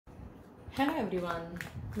Hello everyone,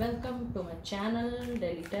 welcome to my channel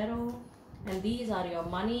Delhi Tarot, and these are your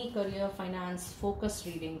money, career, finance focus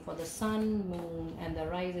reading for the sun, moon and the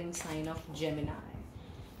rising sign of Gemini.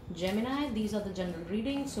 Gemini, these are the general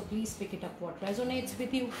readings, so please pick it up what resonates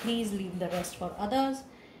with you. Please leave the rest for others.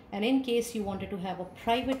 And in case you wanted to have a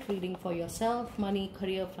private reading for yourself, money,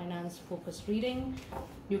 career, finance focus reading,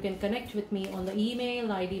 you can connect with me on the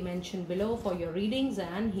email ID mentioned below for your readings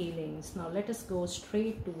and healings. Now let us go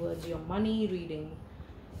straight towards your money reading.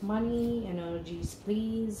 Money energies,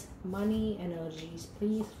 please. Money energies,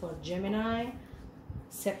 please, for Gemini,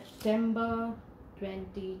 September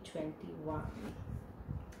 2021.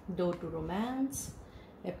 Door to romance,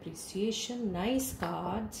 appreciation, nice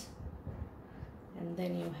cards. And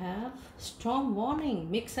then you have storm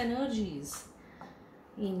warning, mixed energies.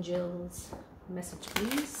 Angels, message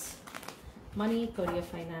please. Money, career,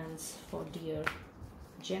 finance for dear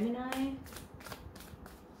Gemini.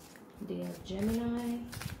 Dear Gemini.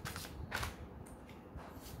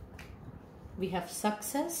 We have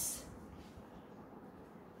success.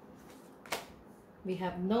 We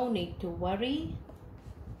have no need to worry.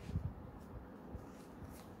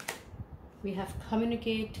 We have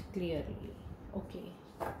communicate clearly. Okay,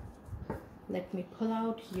 let me pull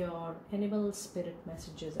out your animal spirit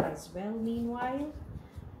messages as well. Meanwhile,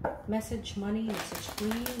 message money, message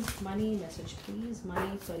please. Money, message please.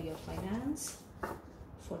 Money, career, finance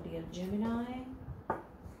for dear Gemini.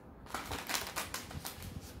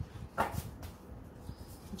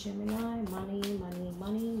 Gemini, money, money,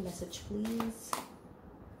 money, message please.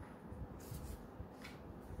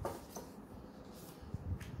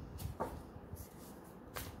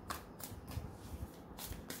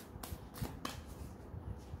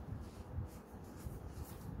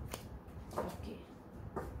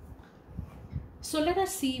 So let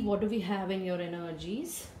us see what do we have in your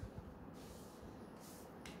energies.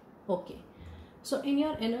 Okay, so in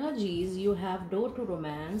your energies you have door to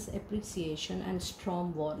romance, appreciation and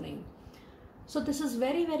storm warning. So this is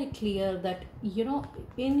very clear that, you know,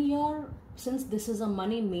 in your, since this is a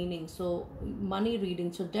money meaning, so money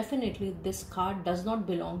reading, so definitely this card does not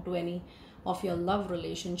belong to any of your love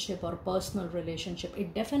relationship or personal relationship.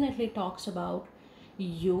 It definitely talks about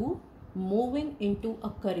you moving into a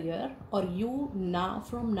career, or you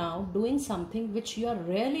from now doing something which you are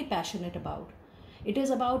really passionate about. It is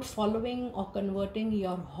about following or converting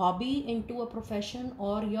your hobby into a profession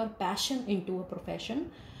or your passion into a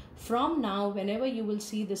profession. From now, whenever you will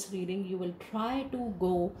see this reading, you will try to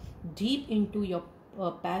go deep into your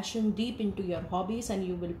passion, deep into your hobbies, and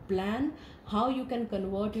you will plan how you can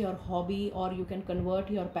convert your hobby or you can convert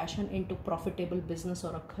your passion into profitable business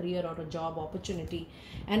or a career or a job opportunity.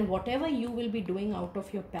 And whatever you will be doing out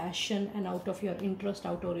of your passion and out of your interest,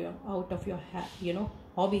 out of your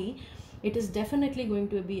hobby, it is definitely going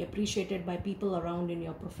to be appreciated by people around in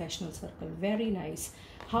your professional circle. Very nice.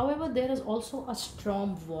 However, there is also a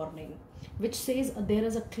storm warning, which says there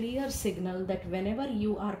is a clear signal that whenever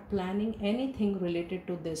you are planning anything related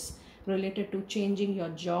to this, related to changing your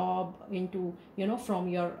job into, from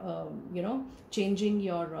your, changing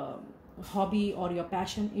your hobby or your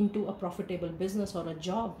passion into a profitable business or a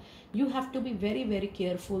job, you have to be very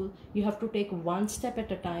careful. You have to take one step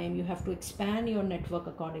at a time. You have to expand your network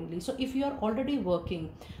accordingly. So if you are already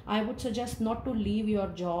working, I would suggest not to leave your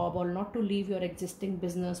job or not to leave your existing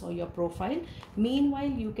business or your profile. Meanwhile,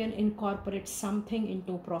 you can incorporate something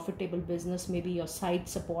into profitable business, maybe your side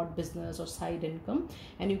support business or side income,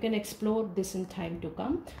 and you can explore this in time to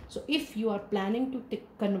come. So if you are planning to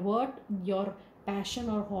convert your passion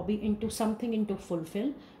or hobby into something into full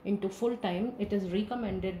time, it is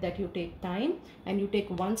recommended that you take time and you take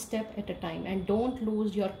one step at a time and don't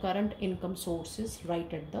lose your current income sources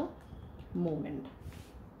right at the moment.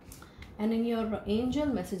 And in your angel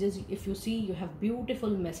messages, if you see, you have beautiful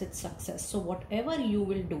message success. So whatever you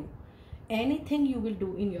will do, anything you will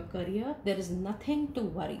do in your career, there is nothing to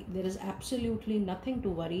worry. There is absolutely nothing to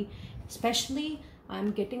worry. Especially,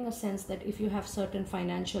 I'm getting a sense that if you have certain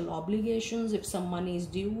financial obligations, if some money is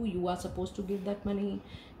due, you are supposed to give that money.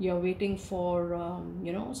 You're waiting for,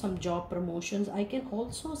 some job promotions. I can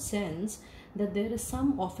also sense that there is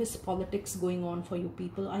some office politics going on for you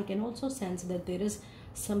people. I can also sense that there is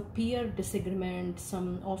some peer disagreement,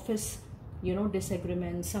 some office,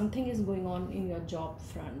 disagreement. Something is going on in your job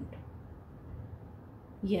front.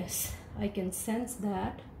 Yes, I can sense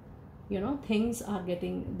that, things are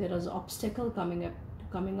getting, there is obstacle coming up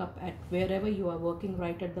coming up at wherever you are working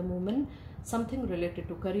right at the moment. Something related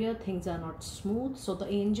to career, things are not smooth. So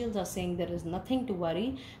the angels are saying there is nothing to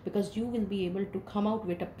worry, because you will be able to come out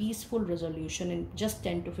with a peaceful resolution in just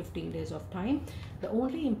 10 to 15 days of time. The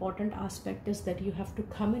only important aspect is that you have to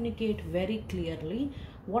communicate very clearly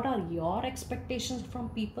what are your expectations from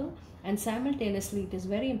people, and simultaneously it is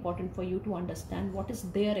very important for you to understand what is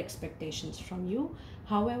their expectations from you.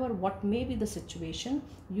 However, what may be the situation,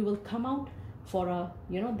 you will come out for a,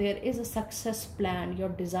 there is a success plan, your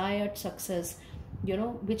desired success,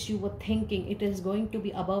 which you were thinking, it is going to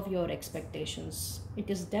be above your expectations.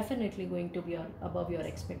 It is definitely going to be above your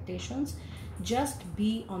expectations. Just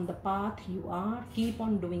be on the path you are, keep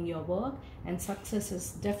on doing your work, and success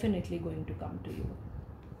is definitely going to come to you.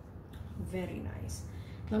 Very nice.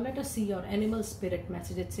 Now let us see your animal spirit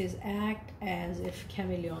message. It says act as if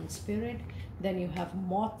chameleon spirit. Then you have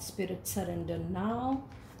moth spirit, surrender now.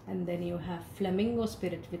 And then you have flamingo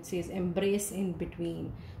spirit, which says embrace in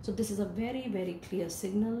between. So this is a very, very clear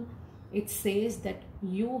signal. It says that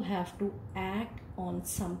you have to act on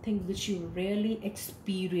something which you really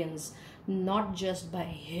experience, not just by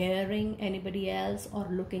hearing anybody else or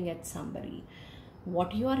looking at somebody.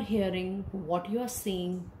 What you are hearing, what you are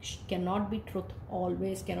seeing cannot be truth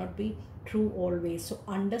always, cannot be true always. So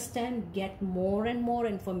understand, get more and more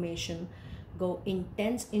information. Go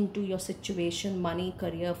intense into your situation, money,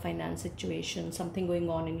 career, finance situation, something going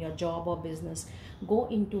on in your job or business. Go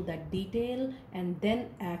into that detail and then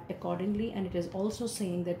act accordingly. And it is also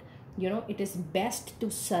saying that, it is best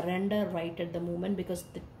to surrender right at the moment, because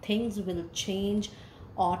the things will change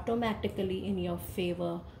automatically in your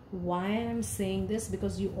favor. Why I am saying this?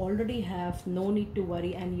 Because you already have no need to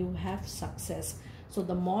worry and you have success. So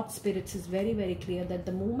the moth spirits is very, very clear that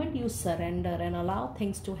the moment you surrender and allow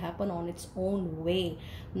things to happen on its own way,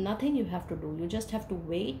 nothing you have to do. You just have to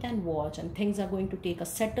wait and watch, and things are going to take a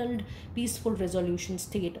settled, peaceful resolution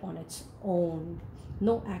state on its own.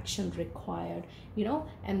 No action required,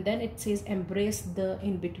 and then it says embrace the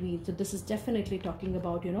in-between. So this is definitely talking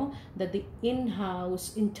about, that the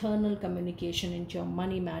in-house internal communication into your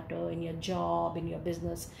money matter, in your job, in your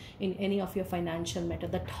business, in any of your financial matter,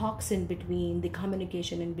 the talks in between, the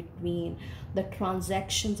communication in between, the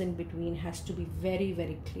transactions in between has to be very,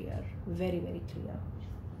 very clear. Very, very clear.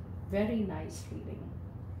 Very nice reading.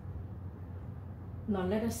 Now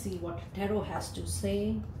let us see what tarot has to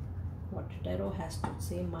say. What tarot has to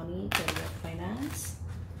say, money, career, finance.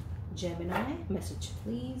 Gemini, message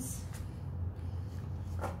please.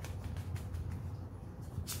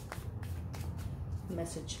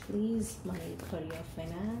 Message please, money, career,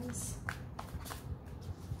 finance.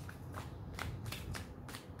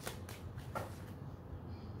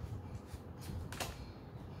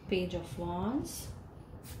 Page of Wands.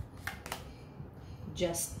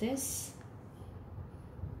 Justice.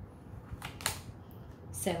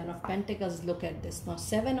 Seven of Pentacles. Look at this. Now,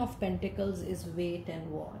 Seven of Pentacles is wait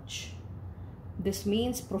and watch. This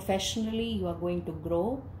means professionally you are going to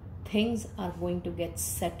grow. Things are going to get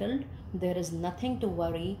settled. There is nothing to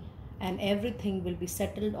worry, and everything will be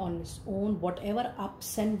settled on its own. Whatever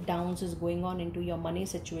ups and downs is going on into your money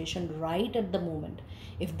situation right at the moment.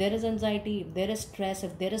 If there is anxiety, if there is stress,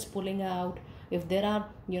 if there is pulling out, if there are,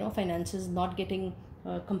 finances not getting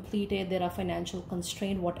completed, there are financial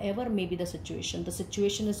constraint, whatever may be the situation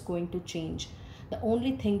is going to change. The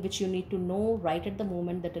only thing which you need to know right at the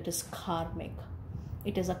moment, that it is karmic.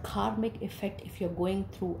 It is a karmic effect. If you're going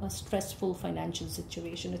through a stressful financial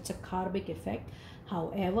situation, it's a karmic effect.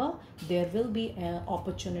 However, there will be an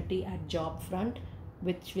opportunity at job front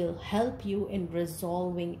which will help you in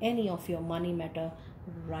resolving any of your money matter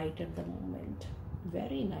right at the moment.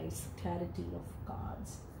 Very nice clarity of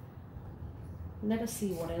cards. Let us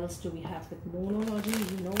see what else do we have with Moonology.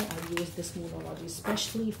 I use this Moonology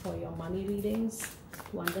especially for your money readings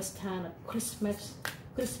to understand a crispness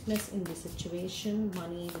in the situation.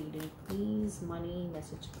 Money reading please. Money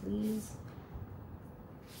message please.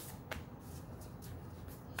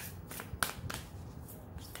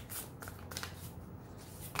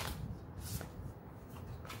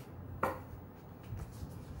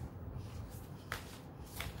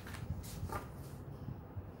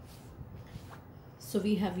 So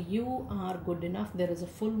we have you are good enough. There is a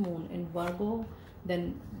full moon in Virgo.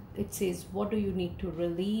 Then it says, what do you need to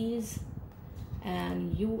release?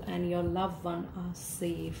 And you and your loved one are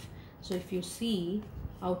safe. So if you see,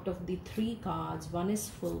 out of the three cards, one is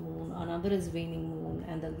full moon, another is waning moon,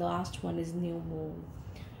 and the last one is new moon.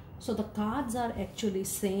 So the cards are actually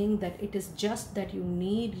saying that it is just that you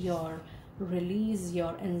need your release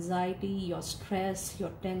your anxiety, your stress,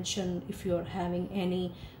 your tension, if you're having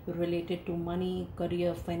any related to money,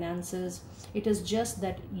 career, finances. It is just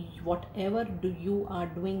that whatever you are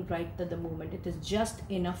doing right at the moment, it is just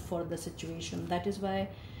enough for the situation. That is why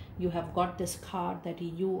you have got this card that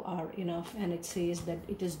you are enough, and it says that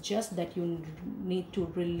it is just that you need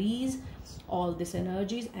to release all these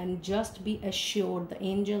energies and just be assured. The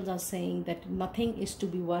angels are saying that nothing is to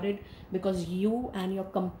be worried, because you and your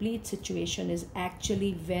complete situation is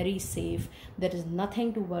actually very safe. There is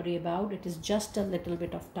nothing to worry about. It is just a little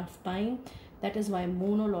bit of tough time. That is why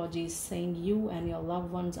Moonology is saying you and your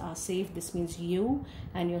loved ones are safe. This means you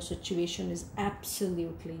and your situation is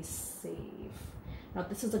absolutely safe. Now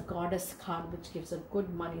this is a goddess card which gives a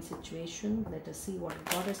good money situation. Let us see what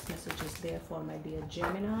goddess message is there for my dear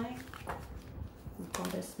Gemini.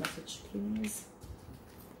 Goddess message, please.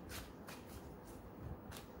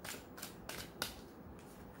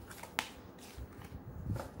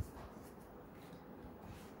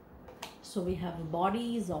 So we have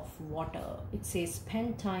bodies of water. It says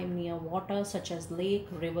spend time near water such as lake,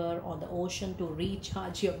 river or the ocean to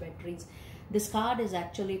recharge your batteries. This card is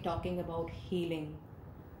actually talking about healing.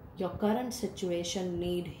 Your current situation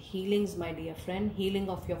need healings, my dear friend. Healing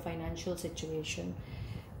of your financial situation.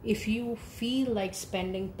 If you feel like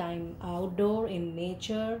spending time outdoor in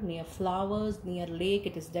nature, near flowers, near lake,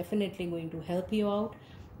 it is definitely going to help you out.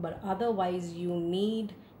 But otherwise you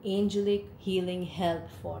need angelic healing help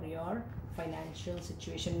for your financial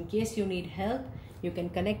situation. In case you need help, you can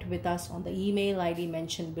connect with us on the email ID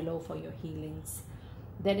mentioned below for your healings.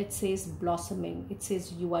 Then it says blossoming. It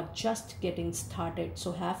says you are just getting started.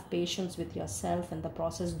 So have patience with yourself and the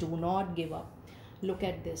process. Do not give up. Look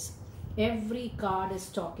at this. Every card is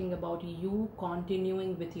talking about you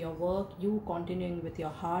continuing with your work, you continuing with your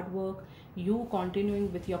hard work, you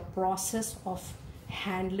continuing with your process of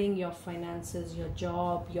handling your finances, your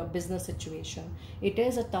job, your business situation. It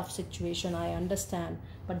is a tough situation, I understand.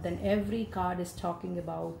 But then every card is talking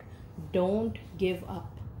about don't give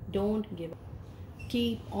up. Don't give up.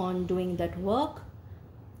 Keep on doing that work.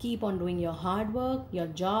 Keep on doing your hard work, your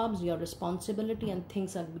jobs, your responsibility, and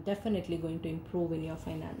things are definitely going to improve in your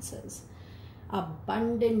finances.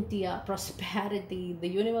 Abundantia, prosperity. The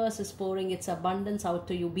universe is pouring its abundance out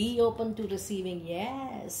to you. Be open to receiving.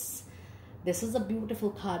 Yes. This is a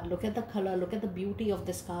beautiful card. Look at the color. Look at the beauty of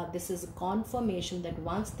this card. This is a confirmation that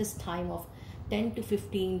once this time of 10 to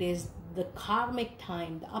 15 days, the karmic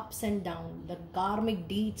time, the ups and downs, the karmic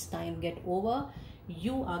deeds time get over,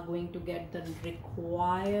 you are going to get the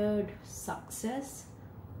required success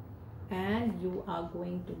and you are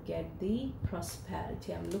going to get the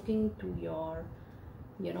prosperity. I'm looking to your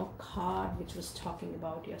card which was talking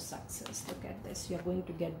about your success. Look at this. You're going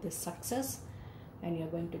to get this success and you're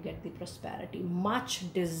going to get the prosperity.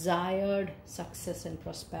 Much desired success and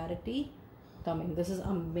prosperity coming. This is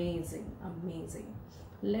amazing, amazing.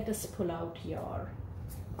 Let us pull out your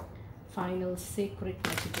final sacred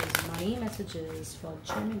messages, money messages for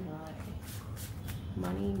Gemini.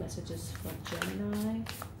 Money messages for Gemini.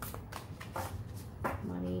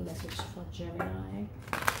 Money message for Gemini.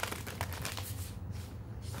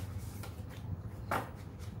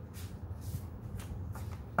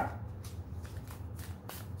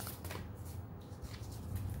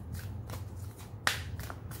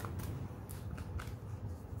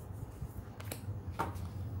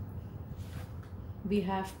 We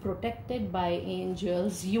have protected by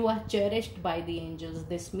angels. You are cherished by the angels.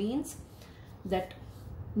 This means that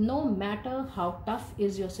no matter how tough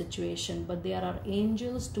is your situation, but there are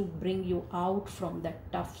angels to bring you out from that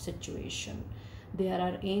tough situation. There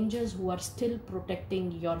are angels who are still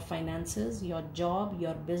protecting your finances, your job,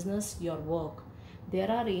 your business, your work. There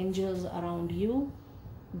are angels around you.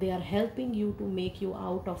 They are helping you to make you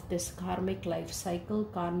out of this karmic life cycle,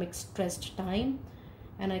 karmic stressed time.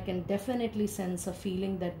 And I can definitely sense a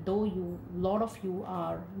feeling that though a lot of you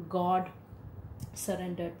are God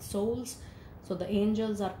surrendered souls, so the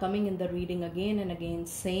angels are coming in the reading again and again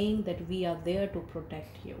saying that we are there to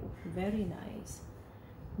protect you. Very nice.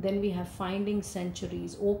 Then we have finding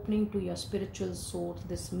centuries, opening to your spiritual source.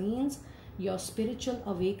 This means your spiritual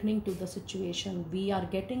awakening to the situation. We are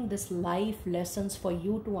getting this life lessons for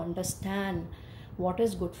you to understand what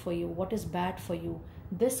is good for you, what is bad for you.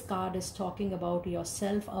 This card is talking about your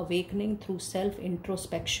self-awakening through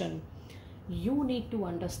self-introspection. You need to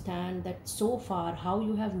understand that so far how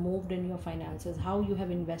you have moved in your finances, how you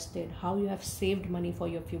have invested, how you have saved money for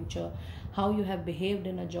your future, how you have behaved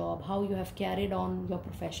in a job, how you have carried on your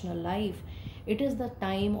professional life. It is the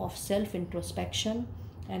time of self-introspection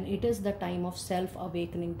and it is the time of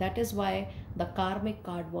self-awakening. That is why the karmic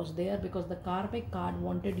card was there, because the karmic card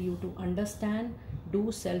wanted you to understand,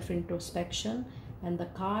 do self-introspection, and the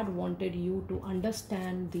card wanted you to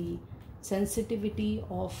understand the sensitivity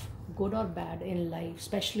of good or bad in life,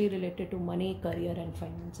 especially related to money, career and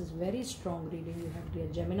finances. Very strong reading you have, dear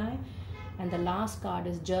Gemini. And the last card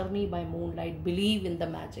is Journey by Moonlight. Believe in the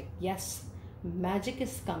magic. Yes, magic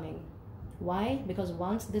is coming. Why? Because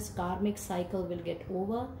once this karmic cycle will get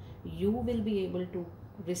over, you will be able to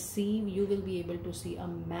receive, you will be able to see a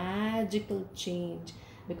magical change,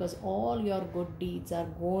 because all your good deeds are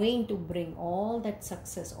going to bring all that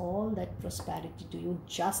success, all that prosperity to you,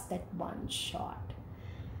 just that one shot.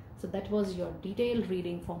 So that was your detailed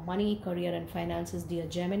reading for money, career and finances, dear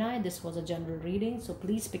Gemini. This was a general reading, so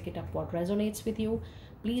please pick it up what resonates with you.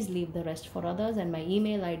 Please leave the rest for others, and my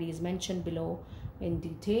email ID is mentioned below in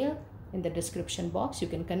detail in the description box. You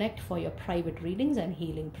can connect for your private readings and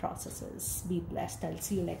healing processes. Be blessed. I'll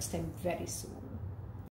see you next time very soon.